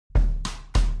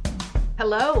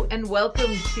Hello, and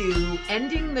welcome to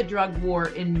Ending the Drug War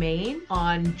in Maine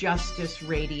on Justice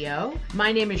Radio.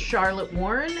 My name is Charlotte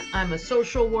Warren. I'm a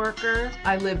social worker.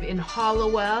 I live in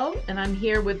Hollowell, and I'm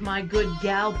here with my good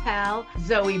gal pal,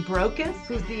 Zoe Brokus,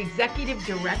 who's the executive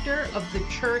director of the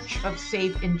Church of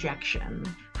Safe Injection.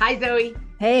 Hi, Zoe.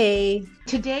 Hey.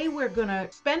 Today, we're going to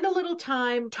spend a little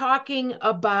time talking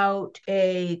about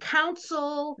a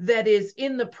council that is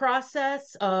in the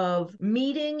process of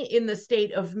meeting in the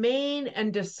state of Maine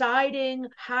and deciding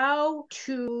how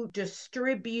to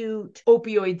distribute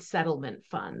opioid settlement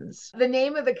funds. The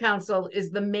name of the council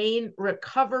is the Maine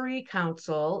Recovery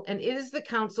Council, and it is the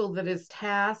council that is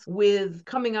tasked with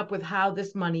coming up with how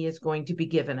this money is going to be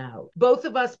given out. Both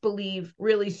of us believe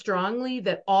really strongly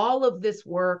that all of this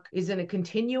work is in a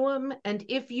continuum, and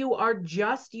if you are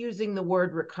just using the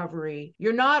word recovery,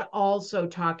 you're not also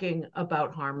talking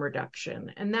about harm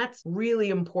reduction, and that's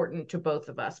really important to both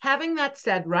of us. Having that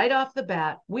said, right off the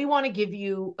bat, we want to give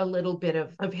you a little bit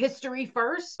of history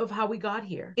first of how we got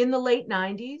here. In the late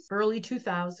 90s, early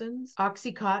 2000s,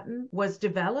 Oxycontin was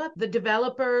developed. The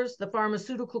developers, the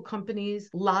pharmaceutical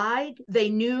companies lied. They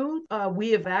knew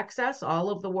we have access, all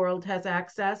of the world has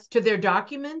access to their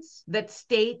documents that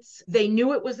states they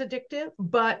knew it was addictive,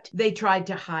 but they tried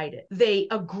to hide it. They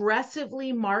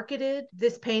aggressively marketed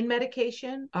this pain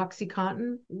medication,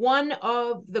 Oxycontin. One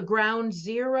of the ground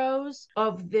zeros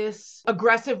of this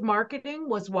aggressive marketing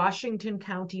was Washington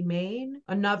County, Maine.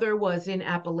 Another was in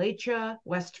Appalachia,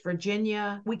 West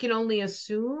Virginia. We can only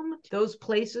assume those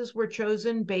places were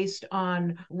chosen based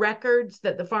on records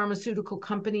that the pharmaceutical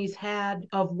companies had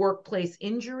of workplace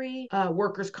injury,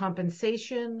 workers'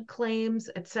 compensation claims,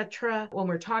 etc. When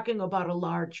we're talking about a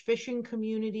large fishing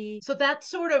community. So that's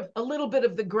sort of a little bit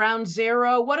of the ground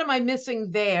zero. What am I missing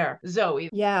there, Zoe?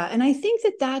 Yeah. And I think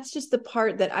that that's just the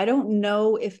part that I don't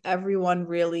know if everyone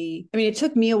really, it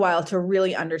took me a while to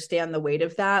really understand the weight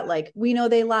of that. Like, we know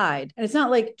they lied. And it's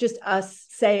not like just us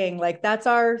saying like, that's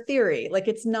our theory. Like,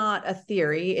 it's not a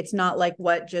theory. It's not like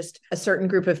what just a certain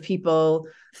group of people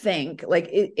think. Like,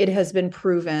 it has been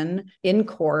proven in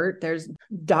court. There's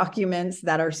documents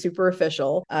that are super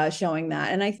official showing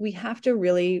that. And we have to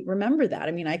really remember that.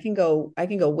 I can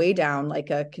go way down like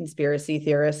a conspiracy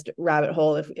theorist rabbit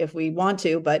hole if we want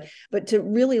to, but to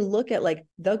really look at like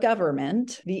the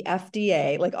government, the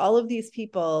FDA, like all of these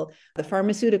people, the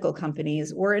pharmaceutical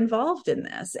companies were involved in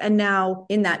this. And now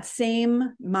in that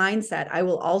same mindset, I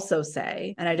will also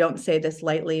say, and I don't say this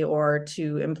lightly or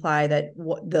to imply that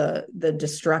the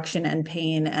destruction and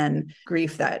pain and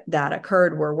grief that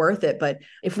occurred were worth it. But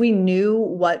if we knew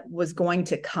what was going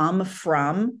to come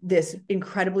from this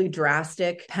incredibly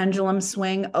drastic pendulum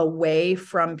swing away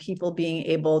from people being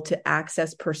able to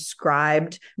access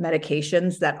prescribed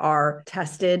medications that are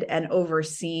tested and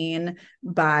overseen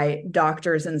by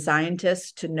doctors and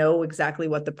scientists to know exactly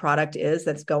what the product is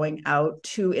that's going out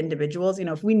to individuals.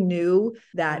 If we knew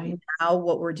that now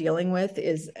what we're dealing with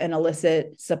is an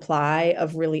illicit supply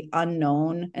of really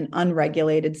unknown and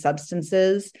unregulated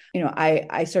substances,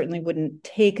 I certainly wouldn't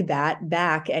take that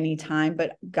back anytime,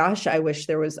 but gosh, I wish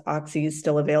there was oxys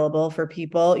still available for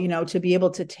people, to be able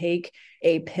to take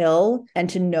a pill and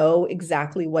to know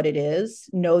exactly what it is,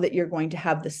 know that you're going to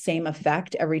have the same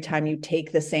effect every time you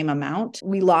take the same amount.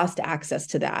 We lost access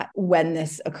to that when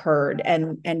this occurred.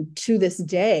 And to this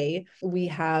day, we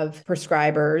have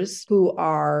prescribers who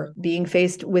are being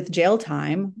faced with jail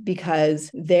time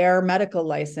because their medical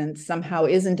license somehow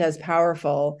isn't as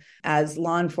powerful as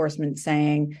law enforcement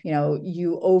saying,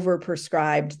 you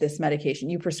overprescribed this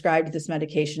medication. You prescribed this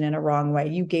medication in a wrong way.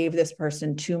 You gave this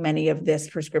person too many of this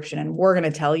prescription, and we're going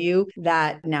to tell you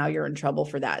that now you're in trouble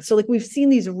for that. So like, we've seen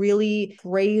these really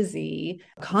crazy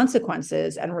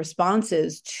consequences and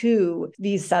responses to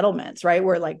these settlements, right?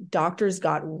 Where like doctors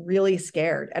got really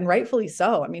scared, and rightfully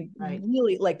so.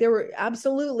 Really, like, there were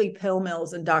absolutely pill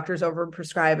mills and doctors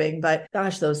overprescribing, but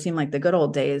gosh, those seem like the good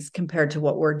old days compared to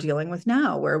what we're dealing with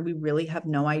now, where we really have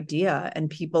no idea and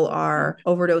people are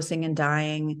overdosing and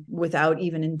dying without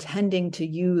even intending to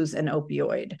use an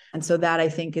opioid. And so that, I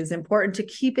think, is important to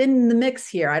keep in the mix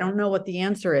here. I don't know what the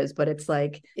answer is, but it's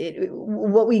like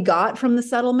what we got from the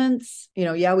settlements,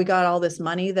 we got all this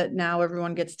money that now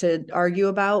everyone gets to argue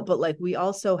about, but like, we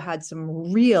also had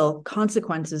some real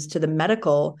consequences to the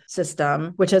medical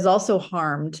system, which has also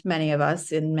harmed many of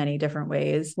us in many different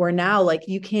ways, where now like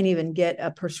you can't even get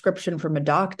a prescription from a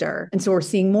doctor. And so we're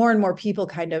seeing more and more people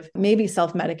kind of maybe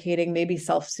self-medicating, maybe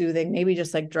self-soothing, maybe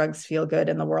just like drugs feel good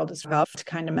and the world is rough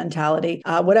kind of mentality,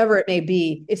 whatever it may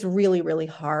be. It's really, really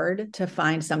hard hard to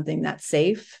find something that's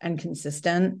safe and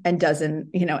consistent and doesn't,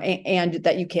 and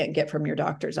that you can't get from your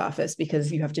doctor's office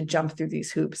because you have to jump through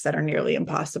these hoops that are nearly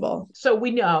impossible. So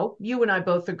we know, you and I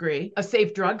both agree, a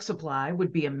safe drug supply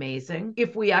would be amazing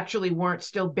if we actually weren't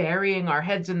still burying our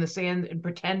heads in the sand and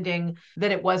pretending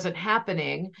that it wasn't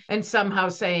happening, and somehow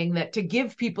saying that to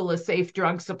give people a safe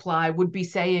drug supply would be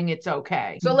saying it's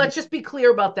okay. So let's just be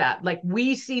clear about that. Like,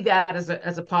 we see that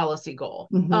as a policy goal.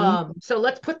 So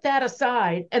let's put that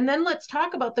aside, and then let's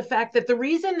talk about the fact that the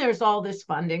reason there's all this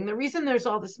funding, the reason there's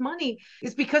all this money,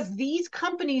 is because these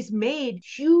companies made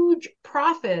huge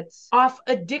profits off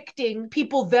addicting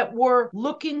people that were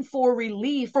looking for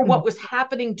relief for what was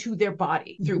happening to their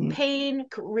body through pain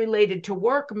related to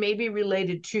work, maybe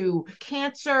related to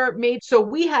cancer. So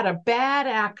we had a bad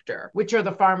actor, which are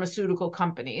the pharmaceutical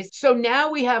companies. So now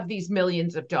we have these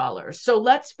millions of dollars. So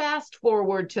let's fast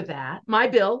forward to that. My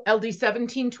bill, LD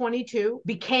 1722,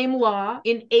 became law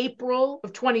in April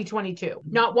of 2022.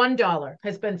 Not $1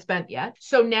 has been spent yet.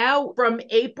 So now from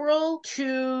April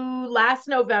to last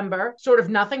November, sort of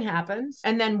nothing happens.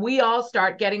 And then we all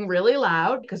start getting really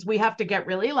loud, because we have to get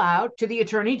really loud, to the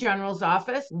Attorney General's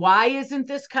office. Why isn't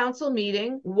this council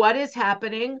meeting? What is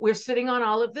happening? We're sitting on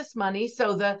all of this money.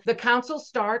 So the council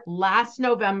start last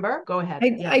November. Go ahead.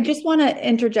 I just want to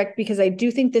interject, because I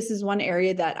do think this is one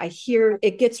area that I hear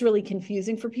it gets really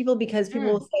confusing for people, because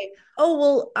people will say, oh,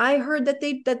 well, I heard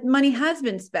that money has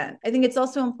been spent. I think it's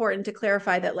also important to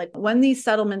clarify that, like, when these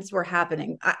settlements were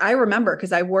happening, I remember,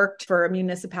 because I worked for a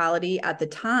municipality at the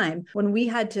time, when we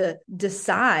had to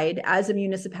decide as a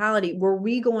municipality, were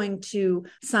we going to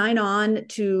sign on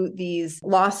to these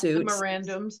lawsuits?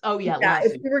 Memorandums.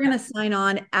 If we were going to sign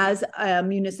on as a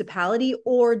municipality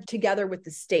or together with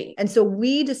the state. And so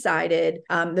we decided,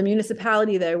 the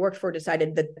municipality that I worked for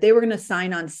decided that they were going to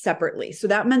sign on separately. So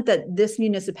that meant that this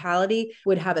municipality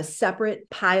would have a separate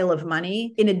pile of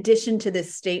money in addition to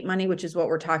this state money, which is what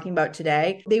we're talking about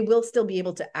today. They will still be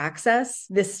able to access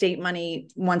this state money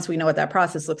once we know what that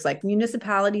process looks like.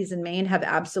 Municipalities in Maine have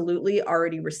absolutely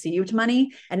already received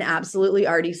money and absolutely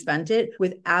already spent it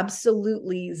with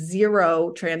absolutely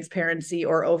zero transparency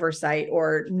or oversight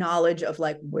or knowledge of,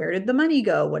 like, where did the money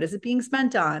go? What is it being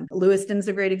spent on? Lewiston's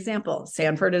a great example.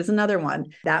 Sanford is another one.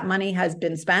 That money has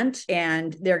been spent,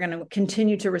 and they're going to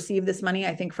continue to receive this money,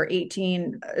 I think, for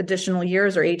 18 additional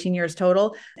years, or 18 years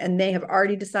total. And they have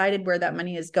already decided where that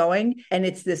money is going. And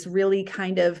it's this really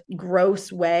kind of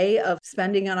gross way of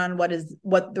spending it on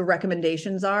what the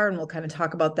recommendations are. And we'll kind of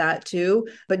talk about that too,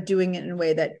 but doing it in a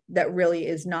way that really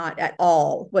is not at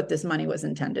all what this money was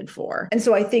intended for. And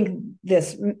so I think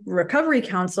this recovery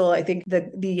council, I think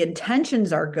the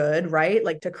intentions are good, right?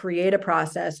 Like, to create a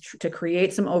process, to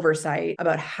create some oversight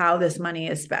about how this money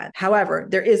is spent. However,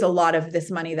 there is a lot of this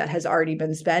money that has already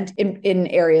been spent in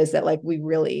areas that, like, we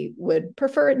really would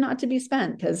prefer it not to be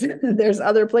spent, because there's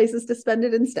other places to spend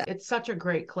it instead. It's such a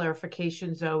great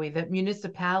clarification, Zoe, that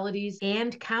municipalities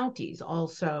and counties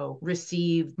also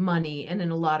receive money, and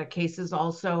in a lot of cases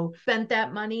also spent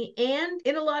that money, and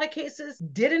in a lot of cases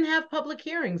didn't have public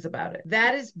hearings about it.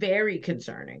 That is very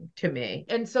concerning to me.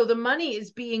 And so the money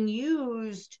is being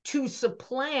used to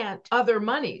supplant other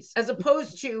monies, as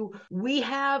opposed to, we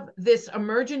have this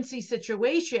emergency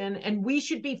situation and we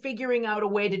should be figuring out a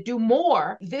way to do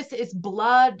more. This is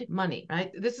blood money,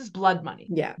 right? This is blood money.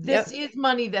 Yeah. This is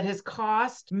money that has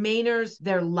cost Mainers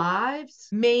their lives.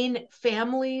 Maine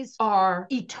families are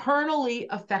eternally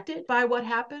affected by what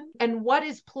happened. And what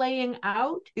is playing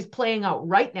out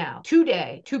right now.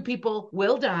 Today, 2 people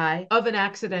will die of an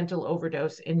accidental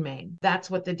overdose in Maine. That's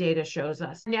what the data shows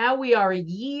us. Now we are a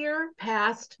year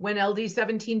past when LD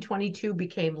 1722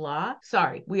 became law.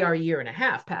 Sorry, we are a year and a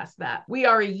half past that. We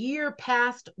are a year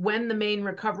past when the Maine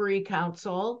Recovery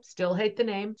Council, still hate the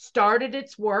name, started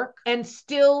its work, and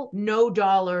still no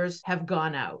dollars have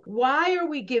gone out. Why are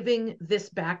we giving this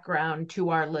background to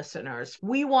our listeners?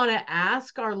 We want to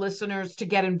ask our listeners to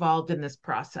get involved in this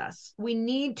process. We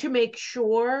need to make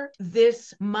sure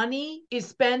this money is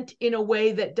spent in a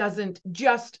way that doesn't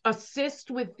just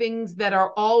assist with things that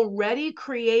are already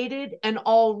created and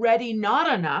already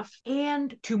not enough.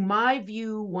 And to my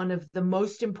view, one of the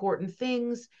most important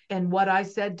things, and what I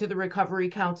said to the Recovery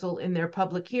Council in their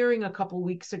public hearing a couple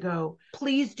weeks ago,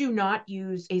 please do not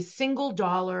use a single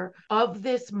dollar of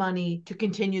this money to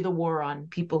continue the war on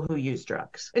people who use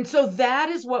drugs. And so that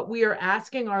is what we are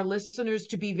asking our listeners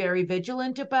to be very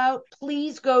vigilant about.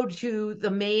 Please go to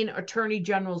the Maine Attorney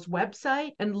General's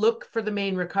website and look for the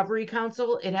Maine Recovery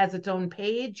Council. It has its own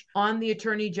page on the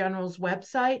Attorney General's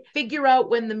website. Figure out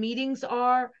when the meetings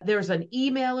are. There's an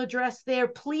email address there.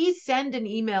 Please send an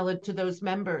email to those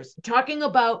members talking talking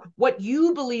about what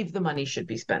you believe the money should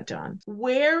be spent on,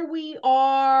 where we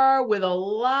are with a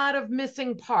lot of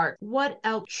missing parts. What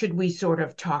else should we sort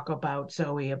of talk about,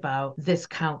 Zoe, about this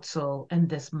council and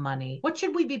this money? What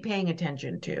should we be paying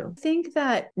attention to? I think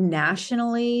that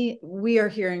nationally, we are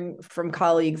hearing from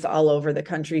colleagues all over the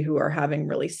country who are having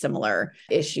really similar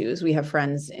issues. We have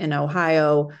friends in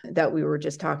Ohio that we were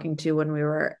just talking to when we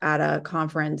were at a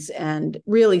conference, and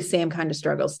really same kind of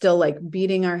struggle, still like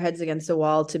beating our heads against the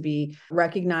wall to be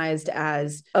recognized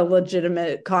as a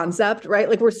legitimate concept, right?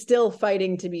 Like we're still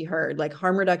fighting to be heard. Like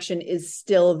harm reduction is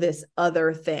still this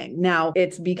other thing. Now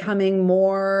it's becoming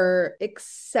more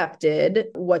accepted.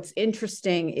 What's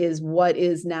interesting is what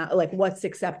is now, like what's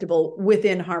acceptable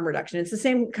within harm reduction. It's the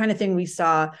same kind of thing we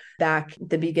saw back at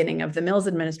the beginning of the Mills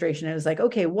administration. It was like,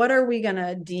 okay, what are we going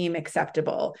to deem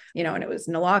acceptable? You know, and it was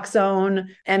naloxone,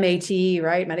 MAT,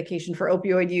 right? Medication for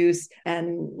opioid use,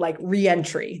 and like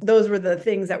reentry. Those were the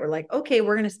things that were like, okay,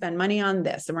 we're going to spend money on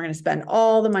this and we're going to spend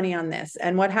all the money on this.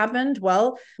 And what happened?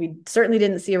 Well, we certainly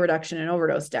didn't see a reduction in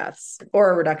overdose deaths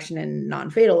or a reduction in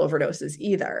non-fatal overdoses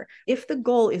either. If the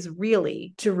goal is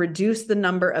really to reduce the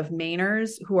number of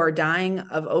Mainers who are dying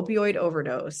of opioid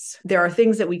overdose, there are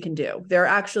things that we can do. There are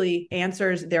actually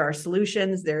answers. There are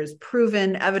solutions. There's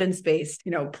proven evidence-based,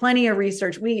 plenty of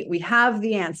research. We have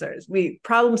the answers. We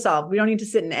problem solved. We don't need to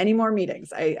sit in any more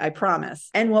meetings. I promise.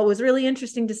 And what was really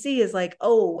interesting to see is like,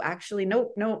 oh, actually,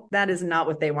 nope, that is not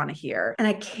what they want to hear. And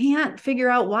I can't figure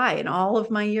out why in all of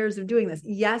my years of doing this.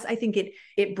 Yes, I think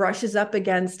it brushes up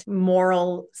against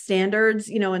moral standards,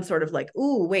 and sort of like,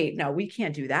 ooh, wait, no, we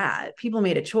can't do that. People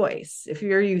made a choice. If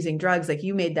you're using drugs, like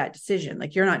you made that decision,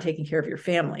 like you're not taking care of your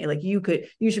family. Like you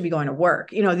should be going to work.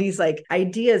 These like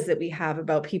ideas that we have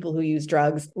about people who use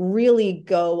drugs really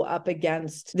go up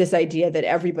against this idea that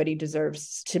everybody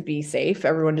deserves to be safe.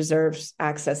 Everyone deserves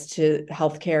access to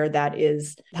healthcare that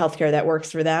is healthcare that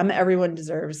works for them. Everyone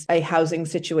deserves a housing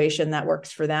situation that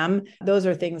works for them. Those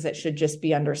are things that should just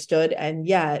be understood. And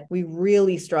yet we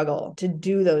really struggle to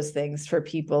do those things for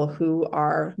people who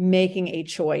are making a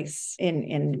choice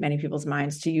in many people's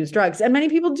minds to use drugs. And many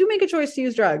people do make a choice to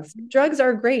use drugs. Drugs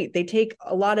are great. They take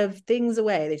a lot of things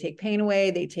away. They take pain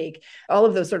away. They take all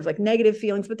of those sort of like negative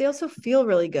feelings, but they also feel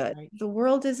really good. Right. The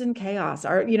world is in chaos.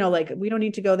 Like we don't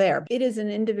need to go there. It is an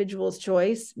individual's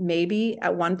choice, maybe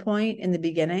at one point in the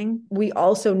beginning. We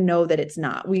also know that it's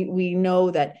not. We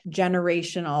know that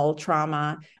generational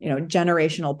trauma,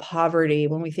 generational poverty,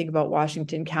 when we think about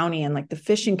Washington County and like the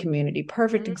fishing community,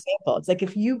 perfect example. It's like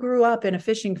if you grew up in a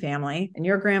fishing family and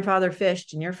your grandfather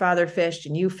fished and your father fished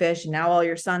and you fished and now all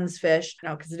your sons fish,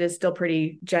 because it is still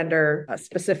pretty gender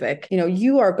specific,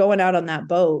 you are going out on that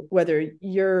boat, whether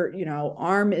your,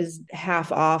 arm is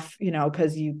half off,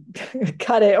 because you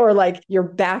cut it, or like your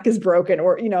back is broken,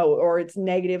 or it's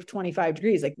negative 25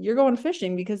 degrees. Like you're going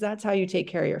fishing because that's how you take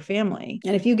care of your family.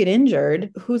 And if you get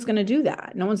injured, who's going to do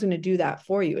that? No one's going to do that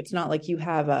for you. It's not like you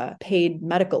have a paid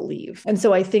medical leave. And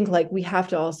so I think like we have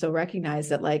to also recognize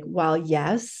that like, while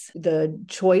yes, the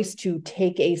choice to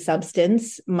take a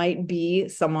substance might be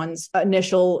someone's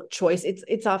initial choice,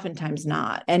 it's oftentimes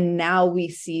not. And now we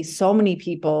see so many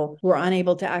people who are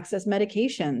unable to access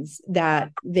medications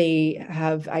that they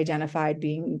have identified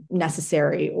being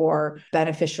necessary or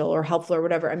beneficial or helpful or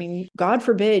whatever. I mean, God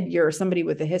forbid you're somebody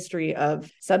with a history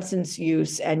of substance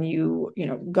use and you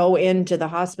go into the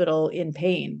hospital in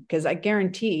pain, because I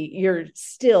guarantee you're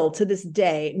still to this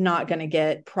day not going to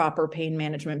get proper pain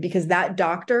management, because that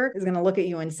doctor is going to look at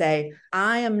you and say,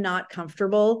 I am not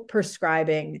comfortable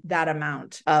prescribing that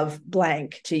amount of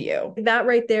blank to you. That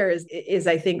right there is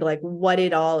I think like what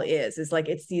it all is like,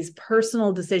 it's these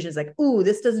personal decisions like, ooh,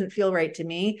 this doesn't feel right to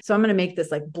me, so I'm going to make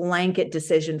this like blanket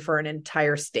decision for an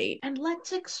entire state. And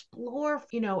let's explore,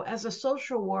 as a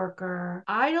social worker,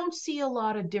 I don't see a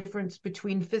lot of difference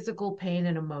between physical pain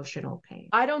and emotional pain.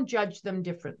 I don't judge them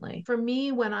differently. For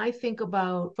me, when I think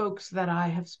about folks that I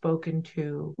have spoken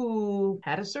to who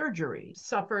had a surgery,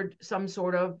 suffered some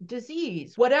sort of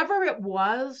disease, whatever it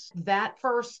was, that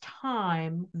first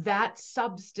time that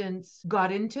substance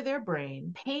got into their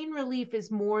brain, pain relief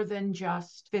is more than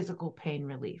just physical pain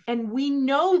relief. And we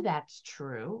know that's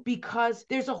true because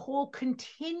there's a whole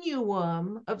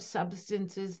continuum of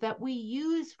substances that we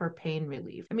use for pain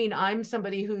relief. I mean, I'm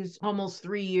somebody who's almost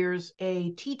 3 years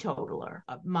a teetotaler.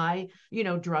 My,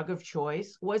 drug of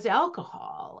choice was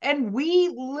alcohol. And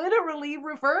we literally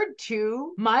referred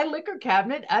to my liquor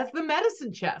cabinet as the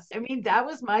medicine chest. I mean, that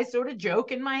was my sort of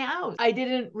joke in my house. I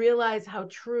didn't realize how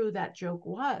true that joke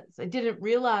was. I didn't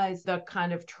realize the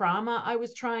kind of trauma I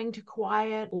was trying to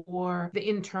quiet or the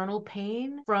internal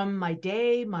pain from my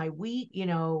day, my week,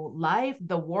 life,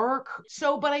 the work.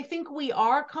 So, but I think we we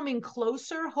are coming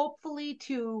closer, hopefully,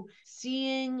 to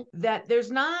seeing that there's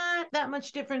not that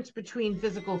much difference between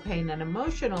physical pain and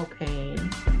emotional pain.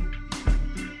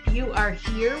 You are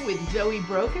here with Zoe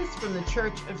Brokus from the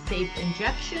Church of Safe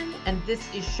Injection, and this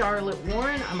is Charlotte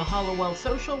Warren. I'm a Hollowell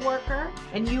social worker,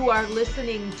 and you are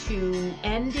listening to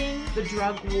Ending the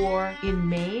Drug War in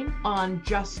Maine on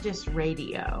Justice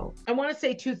Radio. I want to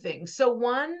say two things. So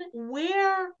one,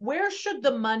 where should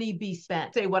the money be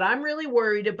spent? Say what I'm really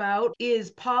worried about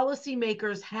is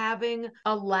policymakers having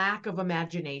a lack of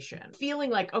imagination,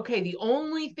 feeling like, okay, the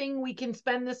only thing we can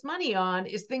spend this money on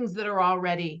is things that are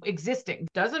already existing.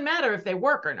 Doesn't matter if they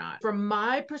work or not. From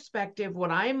my perspective,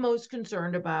 what I'm most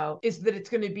concerned about is that it's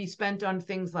going to be spent on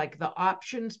things like the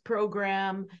options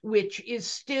program, which is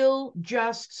still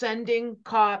just sending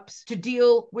cops to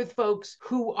deal with folks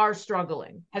who are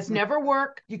struggling. Has never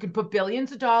worked. You can put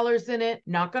billions of dollars in it.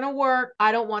 Not going to work.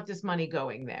 I don't want this money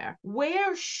going there.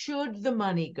 Where should the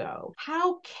money go?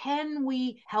 How can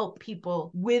we help people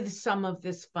with some of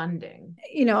this funding?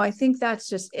 I think that's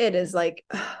just it, is like,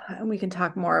 and we can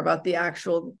talk more about the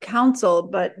actual council,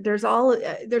 but there's all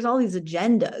these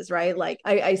agendas, right? Like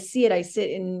I see it, I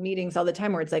sit in meetings all the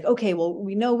time where it's like, okay, well,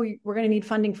 we know we're going to need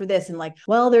funding for this. And like,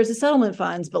 well, there's a settlement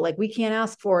funds, but like, we can't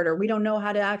ask for it, or we don't know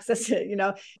how to access it.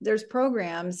 There's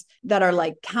programs that are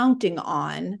like counting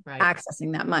on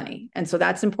accessing that money. And so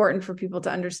that's important for people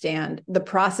to understand the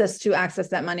process to access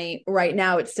that money. Right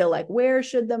now, it's still like, where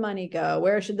should the money go?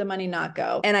 Where should the money not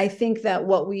go? And I think that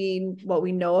what we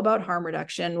know about harm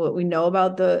reduction, what we know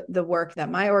about the work that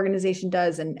my organization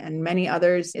does and many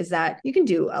others, is that you can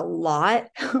do a lot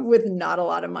with not a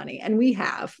lot of money. And we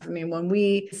have. I mean, when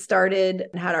we started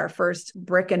and had our first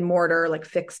brick and mortar, like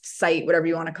fixed site, whatever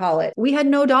you want to call it, we had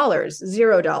no dollars,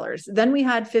 $0. Then we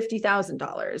had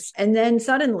 $50,000. And then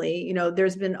suddenly,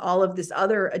 there's been all of this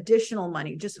other additional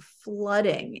money just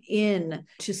flooding in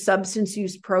to substance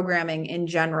use programming in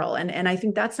general. And I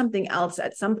think that's something else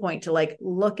at some point to like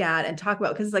look at and talk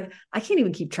about, because it's like, I can't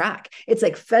even keep track. It's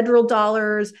like federal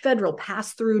dollars, federal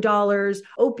pass-through dollars,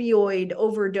 opioid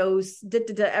overdose,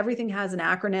 everything has an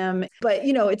acronym. But,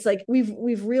 it's like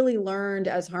we've really learned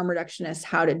as harm reductionists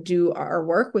how to do our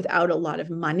work without a lot of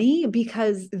money,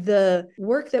 because the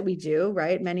work that we do,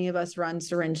 right? Many of us run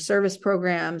syringe service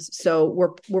programs. So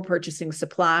we're purchasing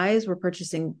supplies, we're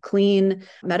purchasing clean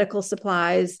medical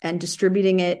supplies and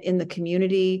distributing it in the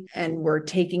community. And we're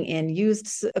taking in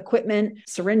used equipment,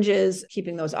 syringes,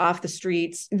 keeping those off the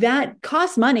streets. That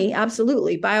costs money,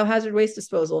 absolutely. Biohazard waste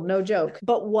disposal, no joke.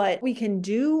 But what we can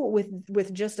do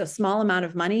with just a small amount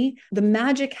of money, the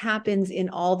magic happens in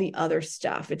all the other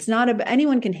stuff. It's not about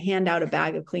anyone can hand out a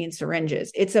bag of clean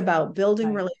syringes. It's about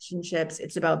building relationships.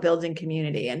 It's about building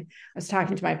community. And I was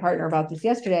talking to my partner about this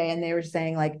yesterday, and they were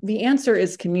saying like, the answer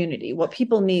is community. What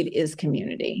people need is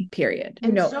community, period.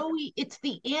 And Zoe, it's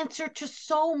the answer to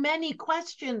so many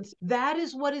questions. That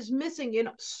is what is missing in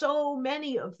so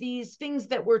many of these things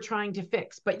that we're trying to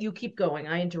fix. But you keep going.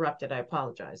 I interrupted. I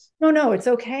apologize. No, it's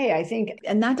okay. I think,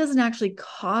 and that doesn't actually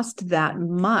cost that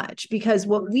much, because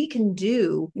what we can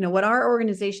do, what our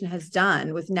organization has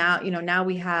done with now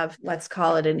we have, let's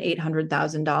call it an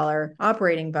 $800,000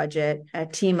 operating budget, a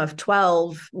team of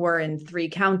 12. We're in 3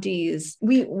 counties.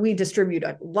 We distribute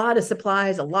a lot of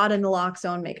supplies, a lot in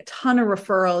naloxone, make a ton of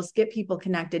referrals, get people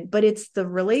connected, but it's the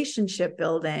relationship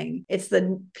building. It's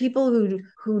the people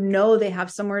who know they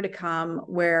have somewhere to come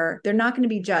where they're not going to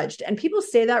be judged. And people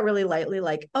say that really lightly,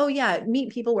 like, oh yeah,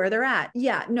 meet people where they're at.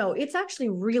 Yeah, no, it's actually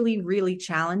really, really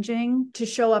challenging to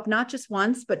show up, not just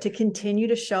once, but to continue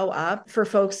to show up for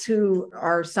folks who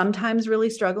are sometimes really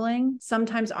struggling,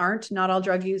 sometimes aren't. Not all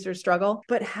drug users struggle,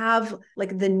 but have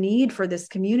like the need for this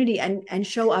community and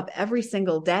show up every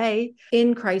single day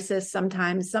in crisis,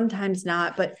 sometimes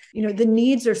not. But, the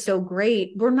needs are so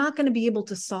great. We're not going to be able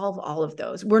to solve all of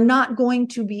those. We're not going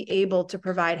to be able to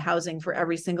provide housing for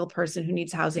every single person who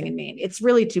needs housing in Maine. It's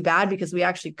really too bad, because we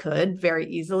actually could very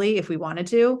easily if we wanted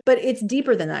to, but it's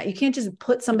deeper than that. You can't just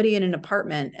put somebody in an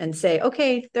apartment and say,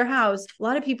 okay, they're housed. A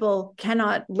lot of people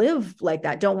cannot live like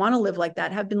that, don't want to live like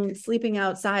that, have been sleeping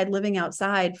outside, living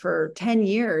outside for 10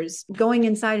 years. Going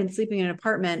inside and sleeping in an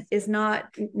apartment is not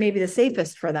maybe the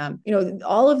safest for them.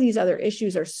 All of these other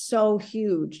issues are so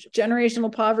huge.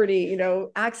 Generational poverty,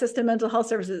 access to mental health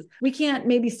services. We can't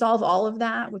maybe solve all of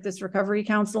that with this recovery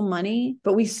council money,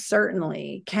 but we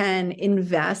certainly can can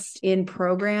invest in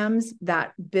programs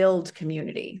that build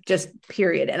community, just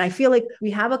period. And I feel like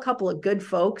we have a couple of good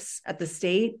folks at the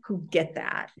state who get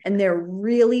that. And they're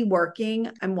really working.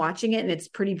 I'm watching it and it's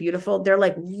pretty beautiful. They're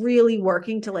like really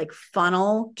working to like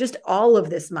funnel just all of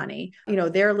this money,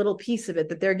 their little piece of it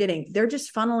that they're getting. They're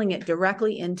just funneling it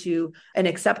directly into an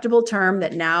acceptable term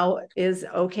that now is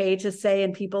okay to say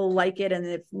and people like it and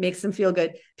it makes them feel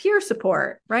good. Peer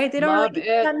support, right? They don't Love really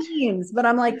know what it. that means, but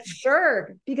I'm like,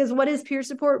 sure, because what is peer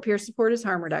support? Peer support is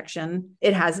harm reduction.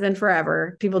 It has been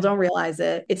forever. People don't realize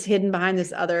it. It's hidden behind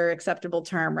this other acceptable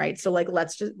term, right? So like,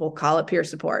 we'll call it peer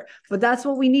support, but that's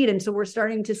what we need. And so we're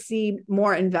starting to see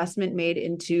more investment made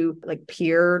into like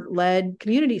peer-led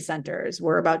community centers.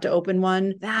 We're about to open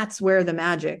one. That's where the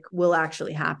magic will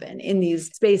actually happen, in these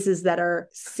spaces that are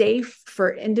safe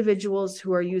for individuals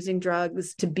who are using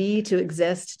drugs to be, to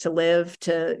exist, to live,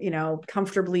 to,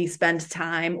 comfortably spend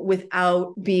time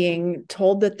without being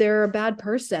told that they're a bad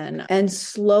person. And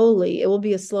slowly, it will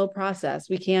be a slow process.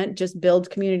 We can't just build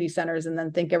community centers and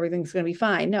then think everything's going to be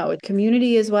fine. No,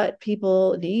 community is what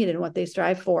people need and what they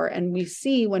strive for. And we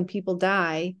see when people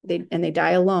die, they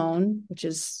die alone, which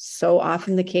is so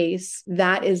often the case,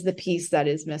 that is the piece that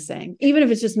is missing. Even if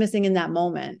it's just missing in that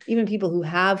moment, even people who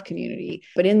have community,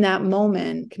 but in that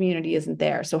moment, community isn't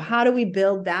there. So how do we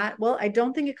build that? Well, I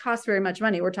don't think it costs very much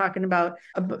money. We're talking about,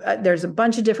 there's a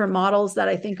bunch of different models that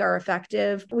I think are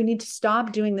effective. We need to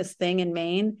stop doing this thing in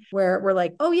Maine where we're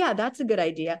like, oh yeah, that's a good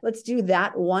idea. Let's do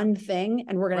that one thing.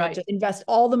 And we're going to have to invest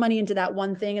all the money into that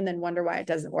one thing and then wonder why it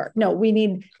doesn't work. No, we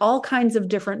need all kinds of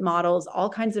different models, all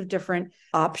kinds of different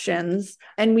options.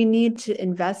 And we need to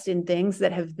invest in things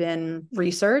that have been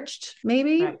researched,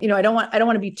 maybe. Right. I don't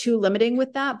want to be too limiting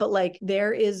with that, but like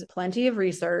there is plenty of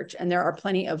research and there are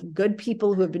plenty of good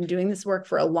people who have been doing this work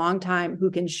for a long time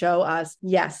who can show us,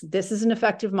 yes, this is an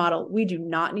effective model. We do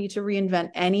not need to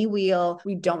reinvent any wheel.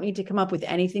 We don't need to come up with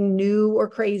anything new or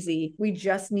crazy. We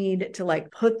just need to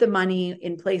like put the money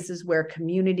in places where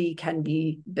community can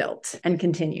be built and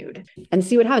continued and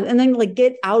see what happens. And then like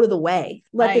get out of the way.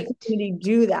 Let the community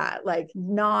do that. Like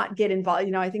not get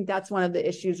involved. I think that's one of the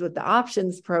issues with the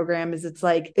options program is it's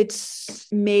like, it's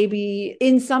maybe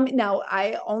in some, now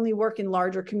I only work in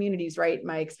larger communities, right?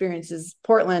 My experience is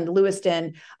Portland,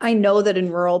 Lewiston. I know that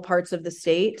in rural parts of the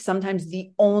state, sometimes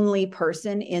the only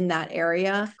person in that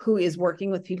area who is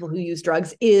working with people who use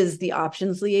drugs is the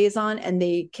options liaison, and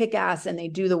they kick ass and they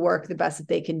do the work the best that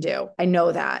they can do. I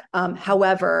know that.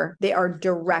 However, they are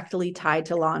directly tied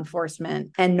to law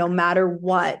enforcement. And no matter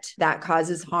what, that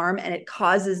causes harm. And it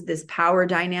causes this power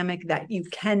dynamic that you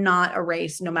cannot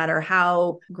erase, no matter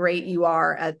how great you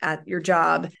are at your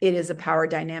job. It is a power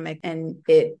dynamic and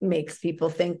it makes people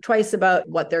think twice about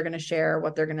what they're going to share,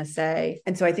 what they're going to say.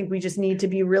 And so I think we just need to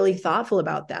be really thoughtful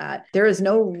about that. There is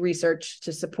no research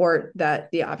to support that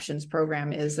the options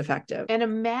program is effective. And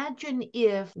imagine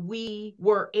if we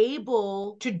were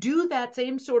able to do that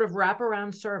same sort of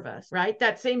wraparound service, right?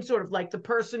 That same sort of like the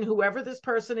person, whoever this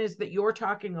person is that you're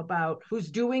talking about, who's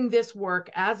doing this work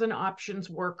as an options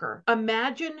worker.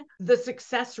 Imagine the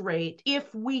success rate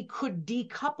if we could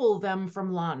decouple them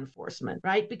from law enforcement,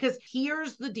 right? Because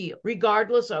here's the deal,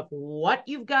 regardless of what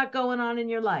you've got going on in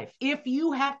your life, if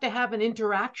you have to have an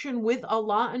interaction with a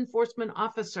law enforcement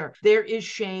officer, there is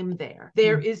shame there.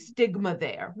 There is stigma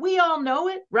there. We all know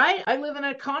it, right? I live in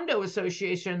a condo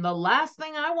association. The last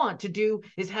thing I want to do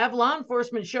is have law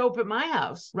enforcement show up at my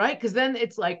house, right? Because then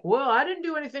it's like, well, I didn't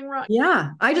do anything wrong.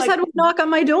 Yeah. I just had to knock on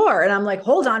my door and I'm like,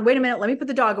 hold on, wait a minute. Let me put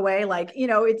the dog away. Like,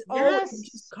 it's all, it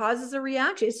just causes a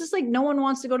reaction. It's just like no one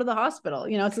wants to go to the hospital.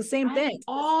 It's the same thing. We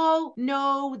all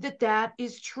know that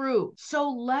is true. So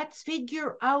let's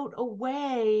figure out a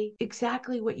way,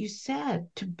 exactly what you said,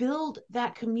 to build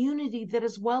that community that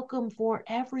is welcome for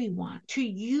everyone, to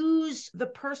use the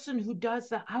person who does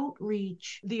the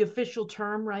outreach, the official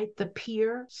term, right? The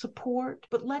peer support,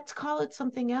 but let's call it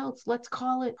something else. Let's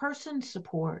call it person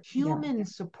support, human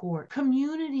support,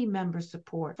 community member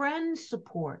support, friend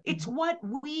support. It's what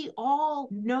we all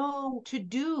know to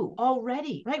do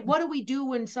already, right? What do we do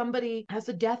when somebody has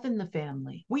a death in the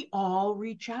family? We all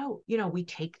reach out, we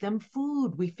take them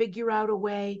food, we figure out a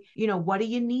way, what do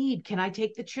you need? Can I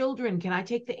take the children? Can I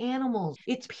take the animals?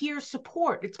 It's peer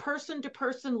support. It's person to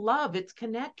person love. It's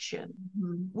connection.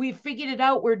 We've figured it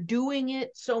out. We're doing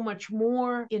it so much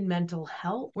more in mental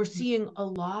health. We're seeing a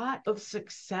lot of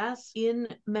success in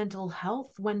mental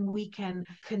health when we can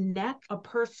connect a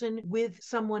person with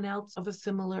someone else of a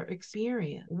similar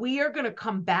experience. We are going to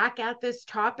come back at this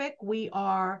topic. We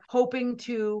are hoping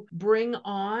to bring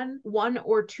on one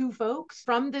or two folks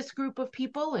from this group of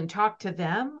people and talk to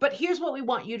them. But here's what we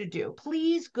want you to do.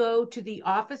 Please go to the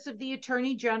Office Office of the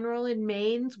Attorney General in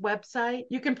Maine's website.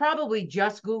 You can probably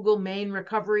just Google Maine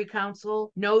Recovery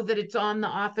Council. Know that it's on the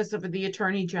Office of the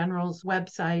Attorney General's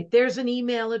website. There's an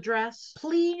email address.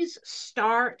 Please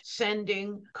start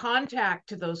sending contact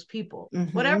to those people.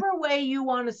 Whatever way you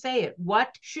want to say it.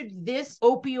 What should this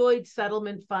opioid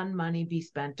settlement fund money be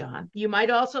spent on? You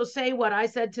might also say what I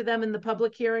said to them in the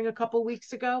public hearing a couple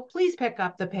weeks ago. Please pick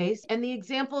up the pace. And the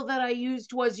example that I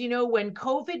used was, when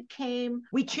COVID came,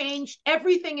 we changed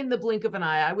everything in the blink of an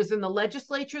eye. I was in the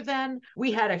legislature then.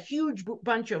 We had a huge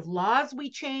bunch of laws we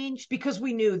changed because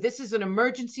we knew this is an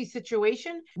emergency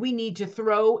situation. We need to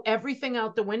throw everything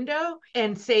out the window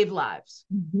and save lives.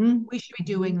 We should be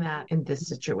doing that in this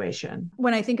situation.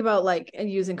 When I think about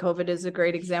using COVID as a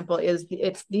great example,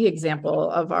 it's the example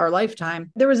of our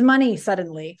lifetime. There was money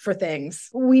suddenly for things.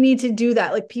 We need to do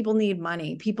that. People need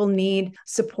money. People need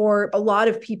support. A lot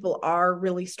of people are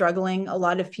really struggling. A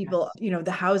lot of people,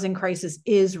 the housing crisis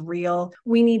is real.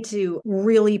 We need to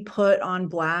really put on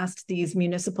blast these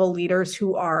municipal leaders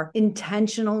who are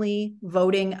intentionally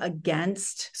voting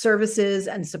against services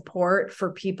and support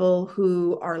for people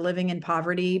who are living in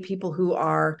poverty, people who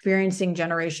are experiencing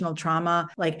generational trauma,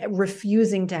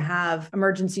 refusing to have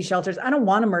emergency shelters. I don't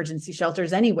want emergency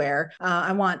shelters anywhere.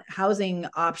 I want housing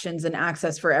options and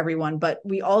access for everyone, but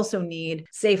we also need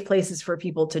safe places for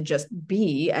people to just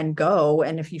be and go.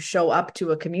 And if you show up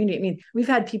to a community, we've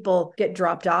had people get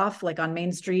dropped off on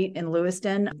Main Street in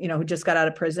Lewiston, who just got out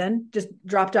of prison, just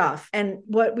dropped off. And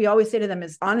what we always say to them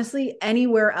is, honestly,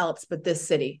 anywhere else but this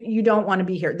city, you don't want to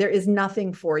be here. There is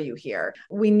nothing for you here.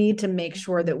 We need to make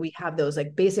sure that we have those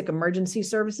basic emergency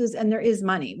services. And there is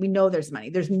money. We know there's money.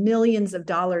 There's millions of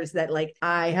dollars that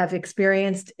I have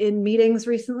experienced in meetings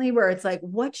recently where it's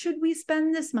what should we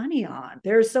spend this money on?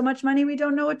 There's so much money, we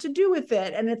don't know what to do with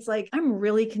it. And it's I'm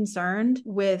really concerned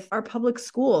with our public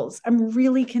schools. I'm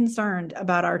really concerned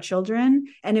about our children.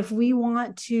 And if we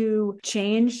want to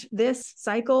change this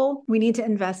cycle, we need to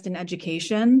invest in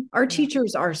education. Our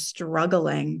teachers are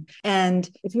struggling. And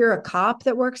if you're a cop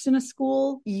that works in a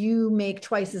school, you make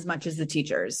twice as much as the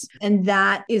teachers. And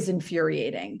that is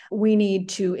infuriating. We need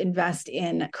to invest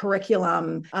in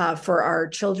curriculum for our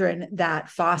children that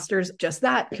fosters just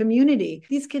that community.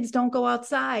 These kids don't go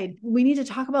outside. We need to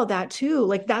talk about that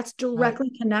too. That's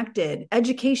directly connected.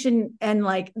 Education and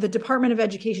the Department of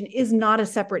Education is not a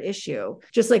separate issue.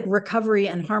 Just recovery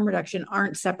and harm reduction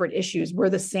aren't separate issues. We're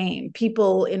the same.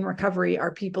 People in recovery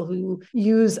are people who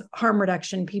use harm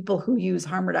reduction. People who use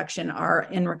harm reduction are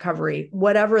in recovery,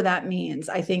 whatever that means.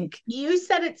 I think you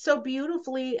said it so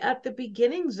beautifully at the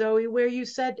beginning, Zoe, where you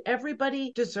said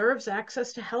everybody deserves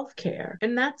access to health care.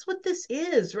 And that's what this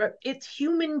is, right? It's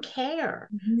human care,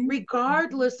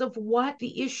 regardless of what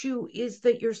the issue is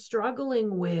that you're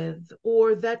struggling with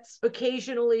or that's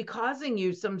occasionally causing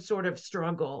you some sort of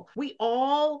struggle. We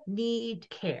all need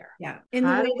care. Yeah. In the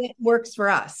way that works for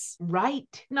us.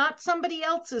 Right. Not somebody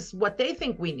else's, what they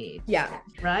think we need. Yeah.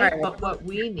 Right. But what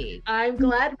we need. I'm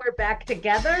glad we're back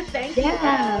together. Thank you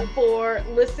all for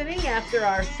listening after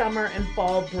our summer and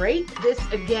fall break. This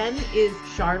again is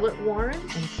Charlotte Warren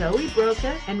and Zoe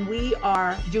Broca, and we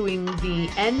are doing the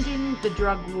Ending the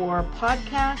Drug War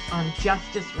podcast on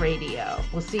Justice Radio.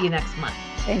 We'll see you next month.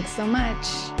 Thanks so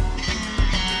much.